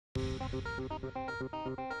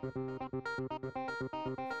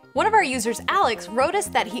One of our users, Alex, wrote us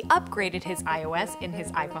that he upgraded his iOS in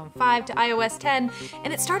his iPhone 5 to iOS 10,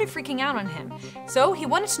 and it started freaking out on him. So he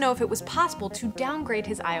wanted to know if it was possible to downgrade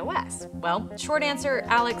his iOS. Well, short answer,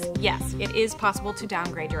 Alex, yes, it is possible to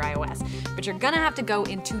downgrade your iOS, but you're gonna have to go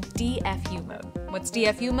into DFU mode. What's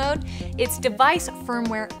DFU mode? It's Device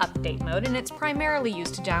Firmware Update mode, and it's primarily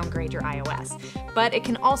used to downgrade your iOS. But it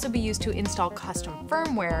can also be used to install custom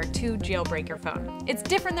firmware to jailbreak your phone. It's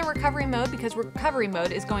different than recovery mode because recovery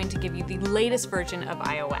mode is going to give you the latest version of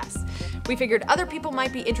iOS. We figured other people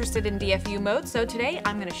might be interested in DFU mode, so today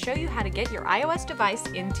I'm going to show you how to get your iOS device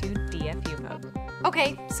into DFU mode.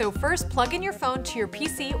 Okay, so first plug in your phone to your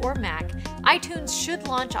PC or Mac. iTunes should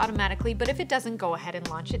launch automatically, but if it doesn't, go ahead and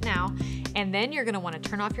launch it now. And then you're going to want to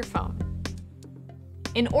turn off your phone.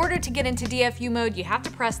 In order to get into DFU mode, you have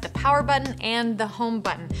to press the power button and the home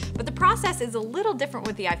button. But the process is a little different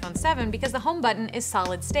with the iPhone 7 because the home button is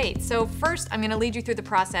solid state. So first, I'm going to lead you through the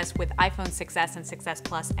process with iPhone 6s and 6s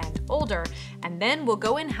Plus and older, and then we'll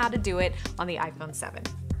go in how to do it on the iPhone 7.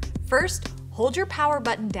 First, hold your power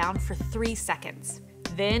button down for 3 seconds.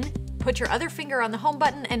 Then, put your other finger on the home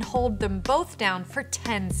button and hold them both down for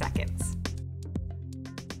 10 seconds.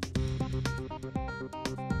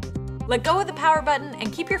 Let go of the power button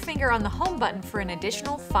and keep your finger on the home button for an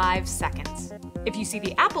additional 5 seconds. If you see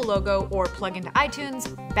the Apple logo or plug into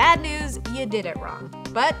iTunes, bad news, you did it wrong.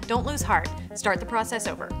 But don't lose heart, start the process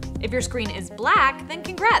over. If your screen is black, then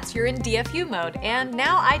congrats, you're in DFU mode, and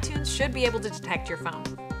now iTunes should be able to detect your phone.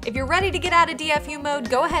 If you're ready to get out of DFU mode,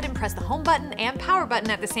 go ahead and press the home button and power button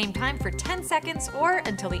at the same time for 10 seconds or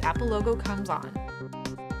until the Apple logo comes on.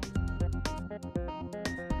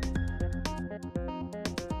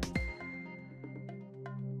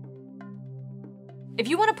 If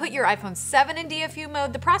you want to put your iPhone 7 in DFU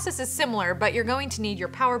mode, the process is similar, but you're going to need your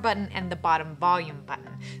power button and the bottom volume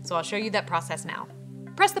button. So I'll show you that process now.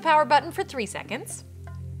 Press the power button for 3 seconds.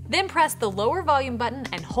 Then press the lower volume button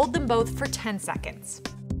and hold them both for 10 seconds.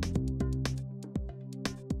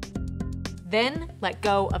 Then let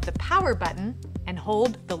go of the power button and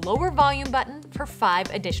hold the lower volume button for 5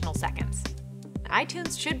 additional seconds.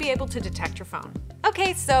 iTunes should be able to detect your phone.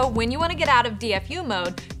 Okay, so when you want to get out of DFU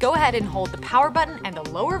mode, go ahead and hold the power button and the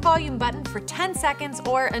lower volume button for 10 seconds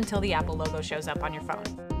or until the Apple logo shows up on your phone.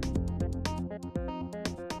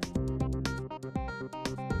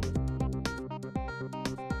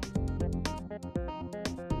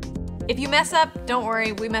 If you mess up, don't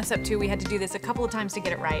worry, we mess up too. We had to do this a couple of times to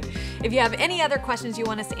get it right. If you have any other questions you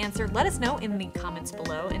want us to answer, let us know in the comments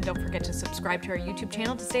below. And don't forget to subscribe to our YouTube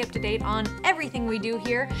channel to stay up to date on everything we do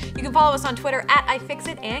here. You can follow us on Twitter at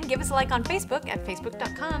iFixit and give us a like on Facebook at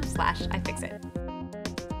facebook.com/iFixit.